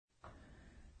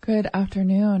Good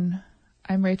afternoon.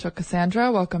 I'm Rachel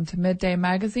Cassandra. Welcome to Midday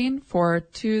Magazine for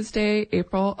Tuesday,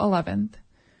 April 11th.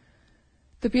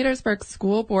 The Petersburg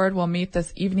School Board will meet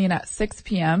this evening at 6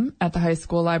 p.m. at the high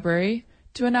school library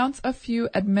to announce a few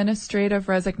administrative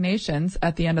resignations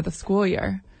at the end of the school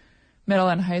year. Middle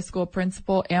and high school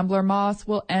principal Ambler Moss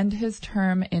will end his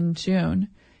term in June.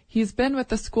 He's been with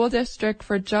the school district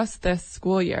for just this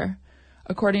school year.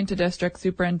 According to District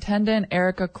Superintendent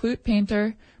Erica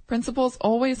Kloot-Painter, principals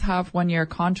always have one-year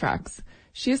contracts.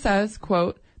 She says,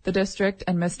 quote, "The district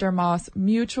and Mr. Moss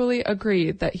mutually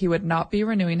agreed that he would not be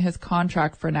renewing his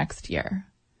contract for next year."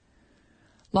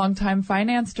 Longtime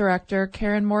finance director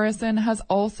Karen Morrison has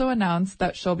also announced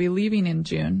that she'll be leaving in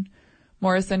June.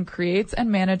 Morrison creates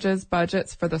and manages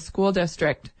budgets for the school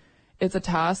district. It's a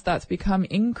task that's become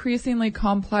increasingly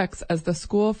complex as the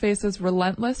school faces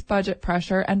relentless budget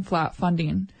pressure and flat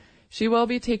funding. She will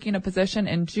be taking a position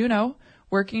in Juneau,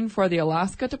 working for the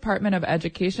Alaska Department of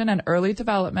Education and Early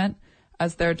Development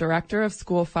as their Director of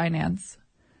School Finance.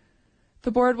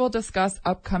 The board will discuss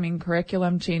upcoming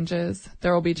curriculum changes.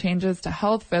 There will be changes to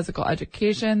health, physical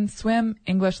education, swim,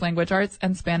 English language arts,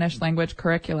 and Spanish language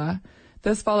curricula.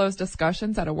 This follows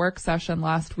discussions at a work session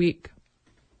last week.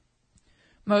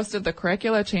 Most of the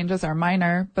curricula changes are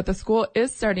minor, but the school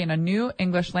is starting a new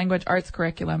English language arts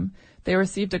curriculum. They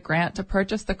received a grant to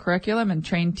purchase the curriculum and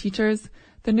train teachers.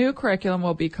 The new curriculum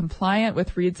will be compliant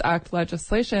with READS Act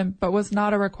legislation, but was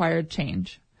not a required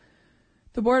change.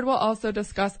 The board will also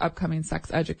discuss upcoming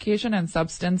sex education and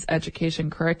substance education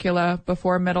curricula.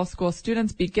 Before middle school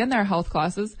students begin their health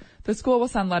classes, the school will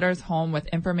send letters home with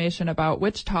information about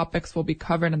which topics will be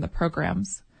covered in the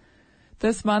programs.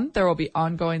 This month, there will be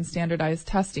ongoing standardized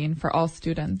testing for all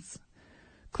students.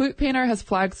 Kloot-Painter has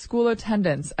flagged school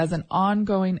attendance as an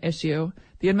ongoing issue.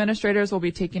 The administrators will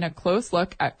be taking a close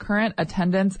look at current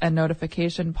attendance and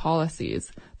notification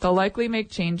policies. They'll likely make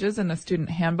changes in the student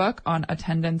handbook on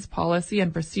attendance policy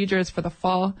and procedures for the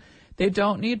fall. They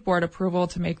don't need board approval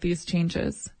to make these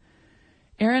changes.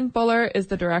 Aaron Buller is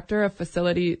the Director of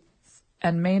Facilities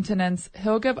and Maintenance.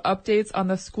 He'll give updates on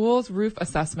the school's roof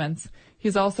assessments.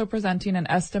 He's also presenting an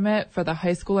estimate for the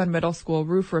high school and middle school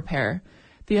roof repair.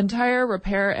 The entire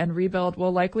repair and rebuild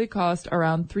will likely cost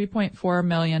around $3.4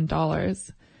 million.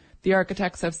 The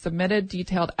architects have submitted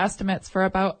detailed estimates for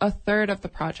about a third of the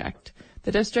project.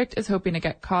 The district is hoping to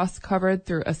get costs covered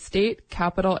through a state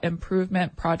capital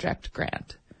improvement project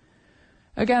grant.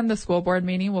 Again, the school board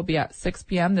meeting will be at 6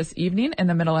 p.m. this evening in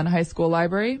the middle and high school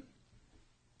library.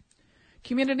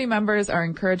 Community members are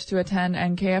encouraged to attend,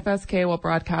 and KFSK will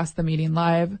broadcast the meeting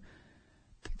live.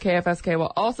 KFSK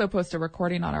will also post a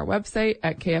recording on our website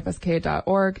at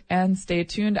kfsk.org, and stay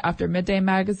tuned after Midday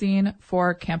Magazine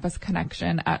for Campus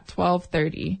Connection at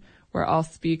 12:30, where I'll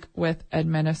speak with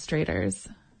administrators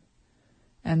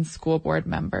and school board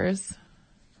members.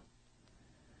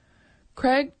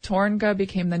 Craig Tornga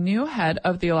became the new head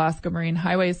of the Alaska Marine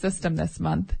Highway System this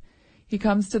month. He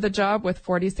comes to the job with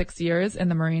 46 years in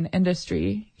the marine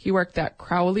industry. He worked at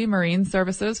Crowley Marine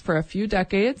Services for a few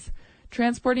decades,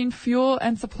 transporting fuel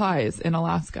and supplies in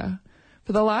Alaska.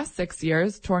 For the last 6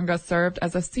 years, Tornga served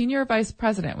as a senior vice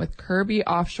president with Kirby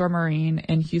Offshore Marine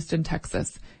in Houston,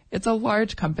 Texas. It's a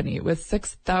large company with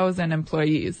 6,000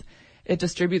 employees. It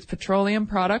distributes petroleum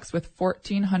products with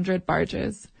 1,400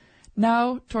 barges.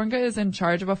 Now, Tornga is in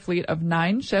charge of a fleet of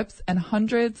 9 ships and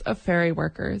hundreds of ferry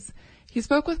workers. He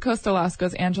spoke with Coast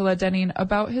Alaska's Angela Denning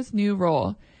about his new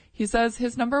role. He says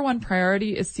his number one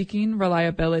priority is seeking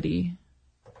reliability.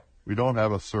 We don't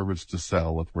have a service to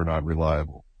sell if we're not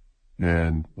reliable.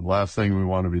 And the last thing we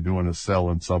want to be doing is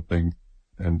selling something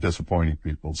and disappointing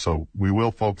people. So we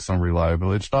will focus on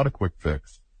reliability. It's not a quick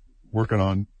fix. Working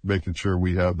on making sure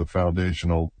we have the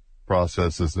foundational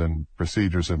processes and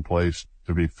procedures in place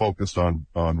to be focused on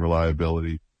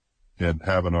reliability, and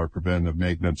having our preventive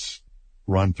maintenance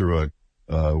run through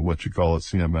what you call a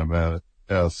CMMS,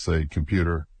 a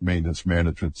computer maintenance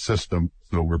management system.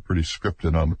 So we're pretty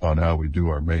scripted on how we do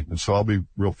our maintenance. So I'll be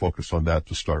real focused on that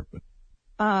to start with.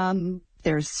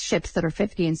 There's ships that are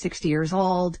 50 and 60 years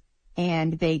old,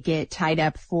 and they get tied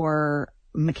up for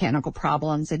mechanical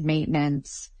problems and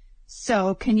maintenance.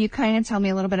 So can you kind of tell me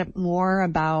a little bit more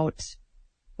about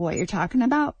what you're talking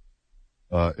about?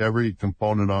 Every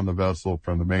component on the vessel,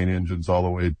 from the main engines all the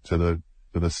way to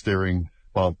the steering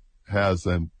pump, has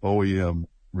an OEM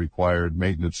required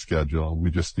maintenance schedule. We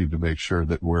just need to make sure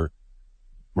that we're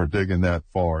digging that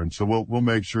far. And so we'll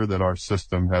make sure that our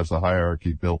system has a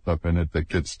hierarchy built up in it that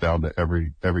gets down to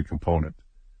every component.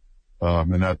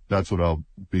 And that's what I'll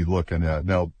be looking at.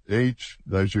 Now, age,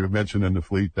 as you mentioned in the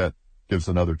fleet, that gives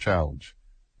another challenge.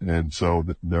 And so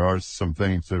there are some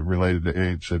things that related to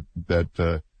age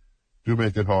that do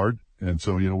make it hard. And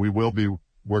so, we will be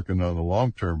working on the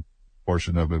long-term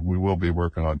portion of it. We will be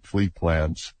working on fleet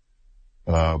plans,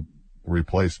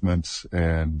 replacements,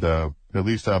 and at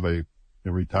least have a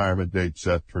retirement date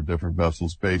set for different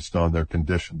vessels based on their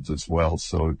conditions as well.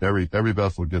 So every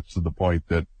vessel gets to the point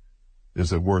that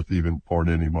is it worth even pouring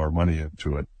any more money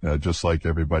into it? Just like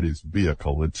everybody's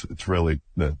vehicle, it's really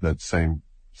that same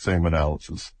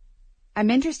analysis. I'm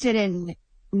interested in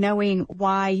knowing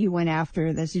why you went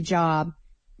after this job.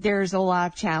 There's a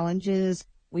lot of challenges.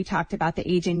 We talked about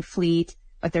the aging fleet,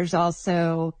 but there's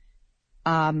also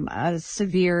a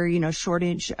severe,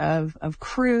 shortage of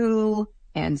crew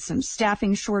and some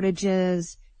staffing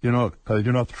shortages. You're not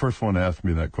the first one to ask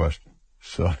me that question.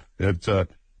 So it's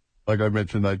like I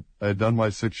mentioned, I had done my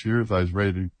 6 years. I was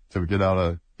ready to get out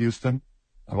of Houston.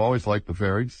 I've always liked the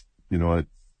ferries.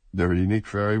 They're a unique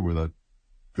ferry with a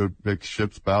good big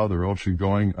ship's bow. They're ocean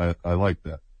going. I like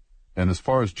that. And as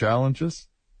far as challenges,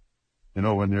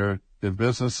 when you're in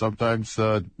business, sometimes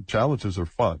challenges are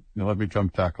fun. Let me come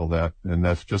tackle that. And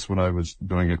that's just what I was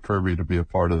doing at Kirby, to be a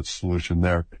part of the solution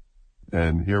there.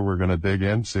 And here we're going to dig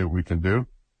in, see what we can do.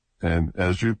 And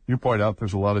as you point out,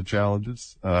 there's a lot of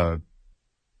challenges.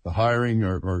 The hiring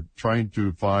or trying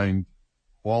to find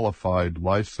qualified,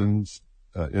 licensed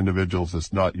individuals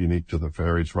is not unique to the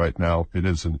ferries right now. It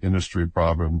is an industry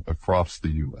problem across the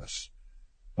U.S.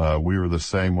 We were the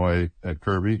same way at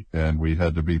Kirby, and we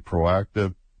had to be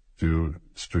proactive to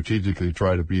strategically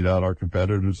try to beat out our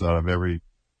competitors out of every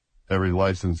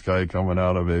licensed guy coming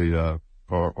out of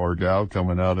or gal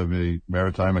coming out of a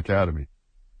maritime academy.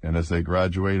 And as they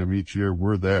graduate them each year,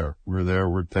 we're there.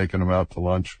 We're taking them out to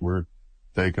lunch. We're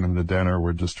taking them to dinner.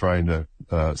 We're just trying to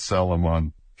sell them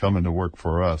on coming to work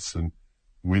for us. And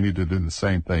we need to do the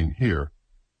same thing here.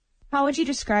 How would you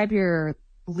describe your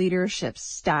leadership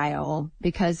style?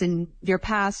 Because in your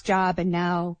past job and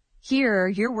now here,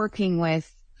 you're working with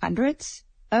hundreds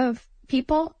of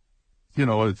people.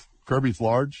 Kirby's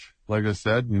large. Like I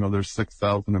said, there's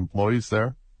 6,000 employees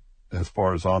there as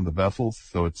far as on the vessels.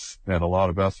 So it's a lot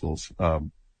of vessels.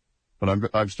 But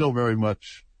I'm still very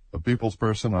much a people's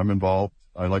person. I'm involved.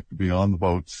 I like to be on the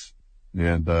boats,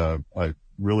 and I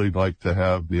really like to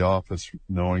have the office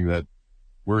knowing that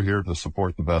we're here to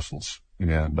support the vessels.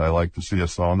 And I like to see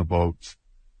us on the boats.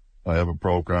 I have a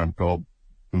program called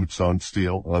Boots on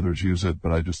Steel. Others use it,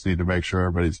 but I just need to make sure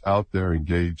everybody's out there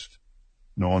engaged,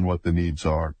 knowing what the needs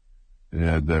are.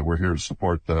 And we're here to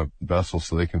support the vessels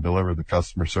so they can deliver the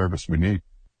customer service we need.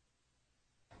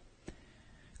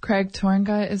 Craig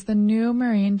Tornga is the new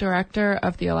Marine Director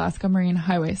of the Alaska Marine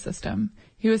Highway System.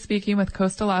 He was speaking with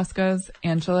Coast Alaska's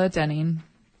Angela Denning.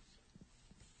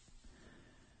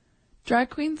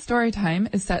 Drag Queen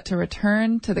Storytime is set to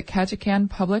return to the Ketchikan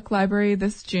Public Library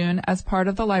this June as part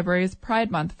of the library's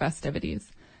Pride Month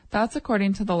festivities. That's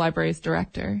according to the library's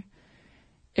director.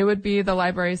 It would be the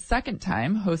library's second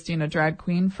time hosting a drag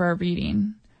queen for a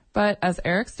reading. But as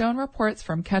Eric Stone reports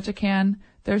from Ketchikan,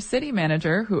 their city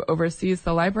manager, who oversees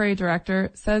the library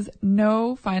director, says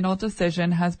no final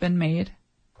decision has been made.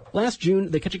 Last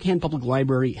June, the Ketchikan Public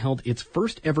Library held its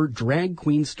first ever Drag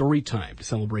Queen Storytime to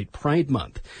celebrate Pride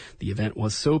Month. The event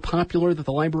was so popular that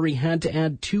the library had to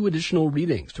add 2 additional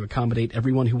readings to accommodate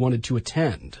everyone who wanted to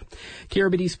attend.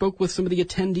 KRBD spoke with some of the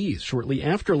attendees shortly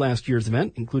after last year's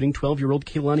event, including 12-year-old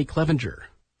Kaylani Clevenger.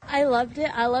 I loved it.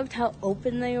 I loved how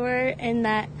open they were and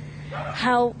that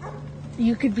how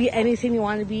you could be anything you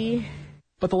want to be.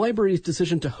 But the library's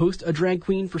decision to host a drag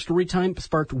queen for Storytime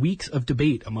sparked weeks of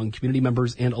debate among community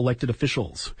members and elected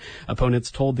officials. Opponents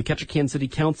told the Ketchikan City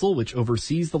Council, which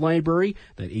oversees the library,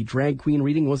 that a drag queen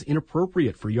reading was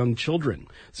inappropriate for young children.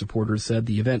 Supporters said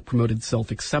the event promoted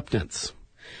self-acceptance.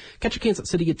 Ketchikan's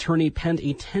city attorney penned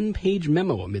a 10-page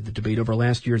memo amid the debate over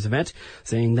last year's event,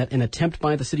 saying that an attempt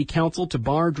by the city council to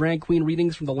bar drag queen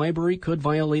readings from the library could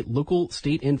violate local,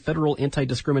 state, and federal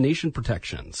anti-discrimination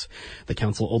protections. The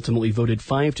council ultimately voted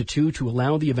 5-2 to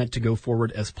allow the event to go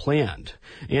forward as planned.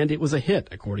 And it was a hit,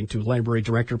 according to library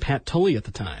director Pat Tully at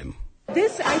the time.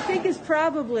 This, I think, is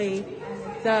probably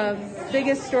the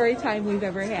biggest story time we've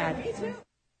ever had.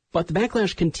 But the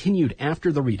backlash continued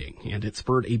after the reading, and it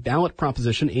spurred a ballot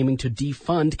proposition aiming to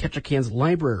defund Ketchikan's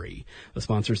library. The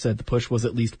sponsor said the push was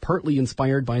at least partly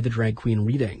inspired by the drag queen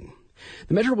reading.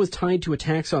 The measure was tied to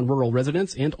attacks on rural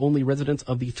residents, and only residents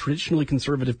of the traditionally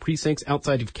conservative precincts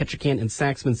outside of Ketchikan and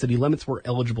Saxman city limits were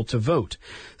eligible to vote.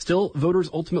 Still, voters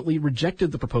ultimately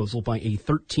rejected the proposal by a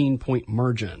 13-point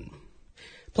margin.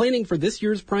 Planning for this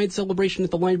year's Pride celebration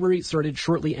at the library started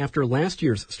shortly after last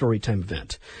year's Storytime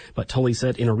event. But Tully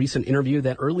said in a recent interview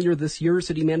that earlier this year,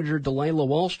 City Manager Delilah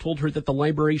Walsh told her that the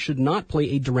library should not play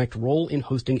a direct role in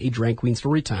hosting a drag queen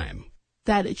Storytime.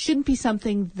 That it shouldn't be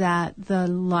something that the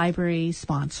library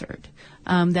sponsored,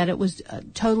 that it was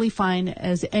totally fine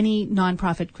as any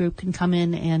nonprofit group can come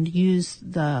in and use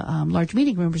the large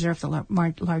meeting room, reserve the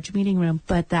large meeting room,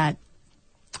 but that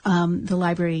the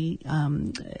library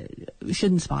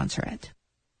shouldn't sponsor it.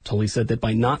 Tully said that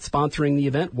by not sponsoring the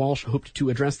event, Walsh hoped to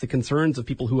address the concerns of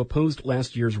people who opposed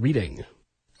last year's reading.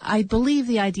 I believe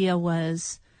the idea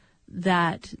was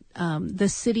that the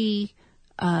city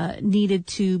needed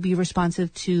to be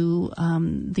responsive to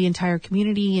the entire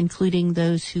community, including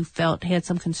those who had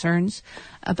some concerns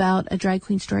about a drag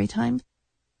queen story time.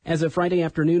 As of Friday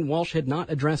afternoon, Walsh had not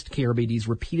addressed KRBD's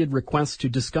repeated requests to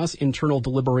discuss internal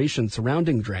deliberations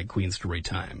surrounding drag queen story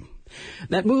time.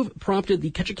 That move prompted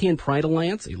the Ketchikan Pride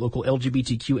Alliance, a local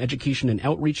LGBTQ education and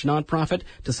outreach nonprofit,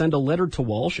 to send a letter to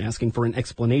Walsh asking for an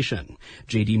explanation.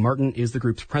 J.D. Martin is the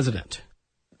group's president.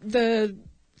 The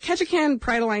Ketchikan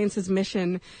Pride Alliance's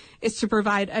mission is to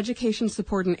provide education,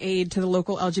 support, and aid to the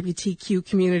local LGBTQ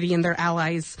community and their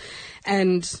allies.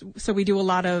 And so we do a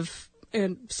lot of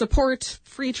support,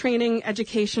 free training,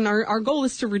 education. Our goal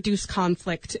is to reduce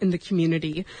conflict in the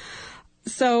community.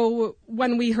 So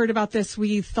when we heard about this,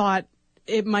 we thought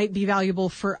it might be valuable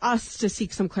for us to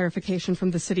seek some clarification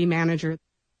from the city manager.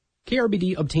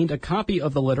 KRBD obtained a copy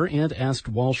of the letter and asked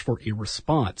Walsh for a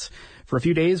response. For a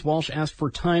few days, Walsh asked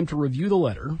for time to review the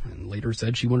letter and later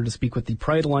said she wanted to speak with the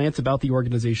Pride Alliance about the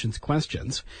organization's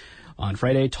questions. On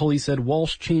Friday, Tully said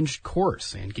Walsh changed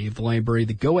course and gave the library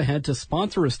the go-ahead to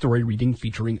sponsor a story reading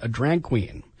featuring a drag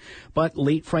queen. But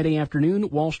late Friday afternoon,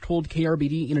 Walsh told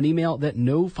KRBD in an email that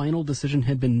no final decision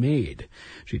had been made.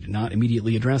 She did not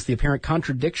immediately address the apparent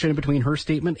contradiction between her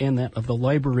statement and that of the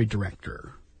library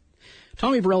director.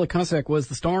 Tommy Varela-Cossack was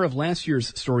the star of last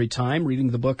year's story time,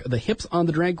 reading the book The Hips on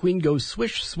the Drag Queen Go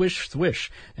Swish, Swish, Swish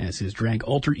as his drag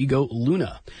alter ego,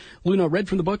 Luna. Luna read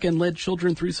from the book and led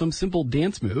children through some simple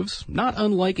dance moves, not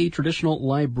unlike a traditional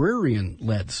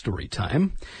librarian-led story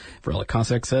time.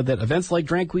 Varela-Cossack said that events like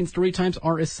drag queen story times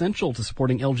are essential to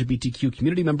supporting LGBTQ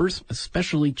community members,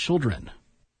 especially children.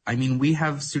 I mean, we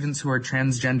have students who are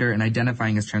transgender and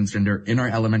identifying as transgender in our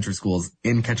elementary schools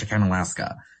in Ketchikan,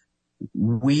 Alaska.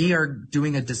 We are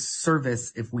doing a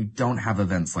disservice if we don't have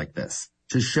events like this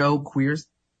to show queer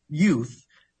youth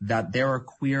that there are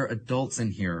queer adults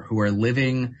in here who are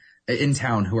living in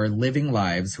town, who are living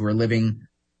lives, who are living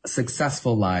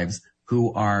successful lives,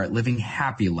 who are living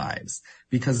happy lives,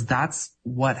 because that's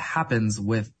what happens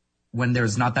when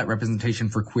there's not that representation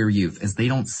for queer youth, is they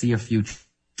don't see a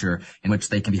future in which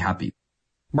they can be happy.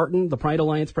 Martin, the Pride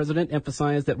Alliance president,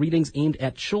 emphasized that readings aimed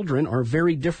at children are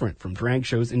very different from drag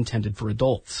shows intended for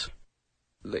adults.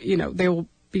 You know, they will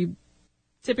be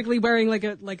typically wearing like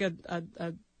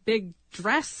a big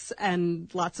dress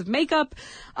and lots of makeup,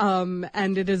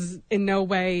 and it is in no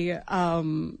way,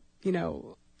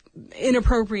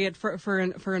 inappropriate for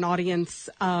an audience.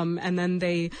 And then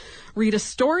they read a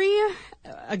story,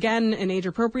 again, an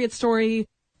age-appropriate story.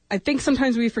 I think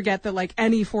sometimes we forget that like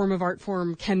any form of art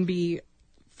form can be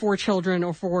for children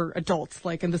or for adults,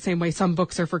 like in the same way some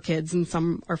books are for kids and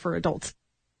some are for adults.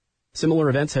 Similar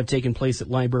events have taken place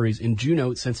at libraries in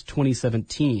Juneau since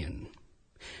 2017.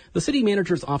 The city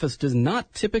manager's office does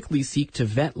not typically seek to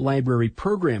vet library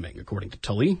programming, according to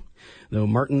Tully. Though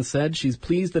Martin said she's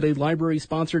pleased that a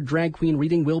library-sponsored drag queen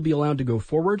reading will be allowed to go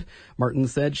forward, Martin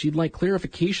said she'd like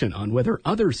clarification on whether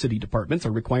other city departments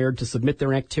are required to submit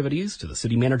their activities to the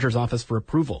city manager's office for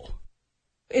approval.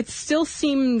 It still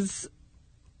seems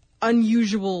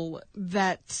unusual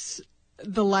that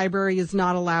the library is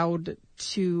not allowed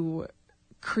to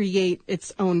create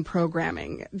its own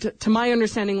programming. To my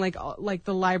understanding, like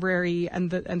the library and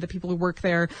the people who work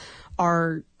there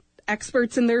are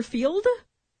experts in their field.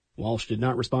 Walsh did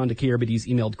not respond to KRBD's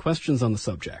emailed questions on the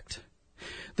subject.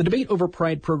 The debate over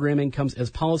Pride programming comes as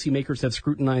policymakers have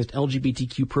scrutinized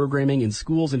LGBTQ programming in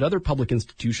schools and other public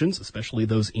institutions, especially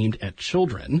those aimed at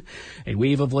children. A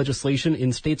wave of legislation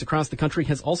in states across the country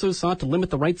has also sought to limit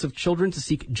the rights of children to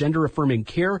seek gender-affirming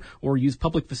care or use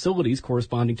public facilities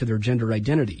corresponding to their gender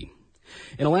identity.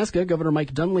 In Alaska, Governor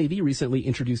Mike Dunleavy recently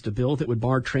introduced a bill that would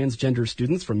bar transgender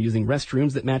students from using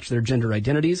restrooms that match their gender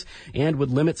identities and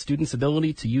would limit students'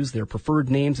 ability to use their preferred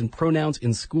names and pronouns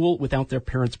in school without their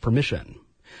parents' permission.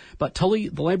 But Tully,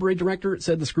 the library director,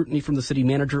 said the scrutiny from the city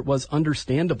manager was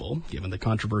understandable, given the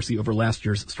controversy over last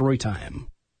year's story time.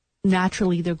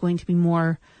 Naturally, there are going to be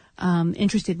more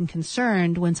interested and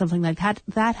concerned when something like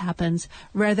that happens,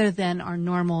 rather than our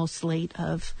normal slate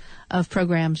of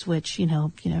programs, which,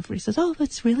 everybody says, oh,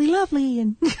 it's really lovely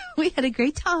and we had a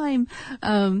great time.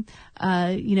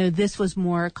 This was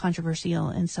more controversial.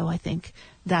 And so I think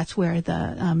that's where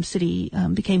the city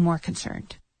became more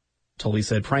concerned. Tully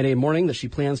said Friday morning that she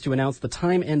plans to announce the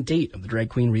time and date of the drag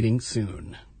queen reading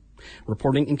soon.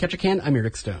 Reporting in Ketchikan, I'm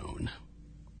Eric Stone.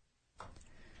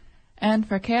 And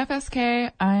for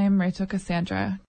KFSK, I'm Rachel Cassandra.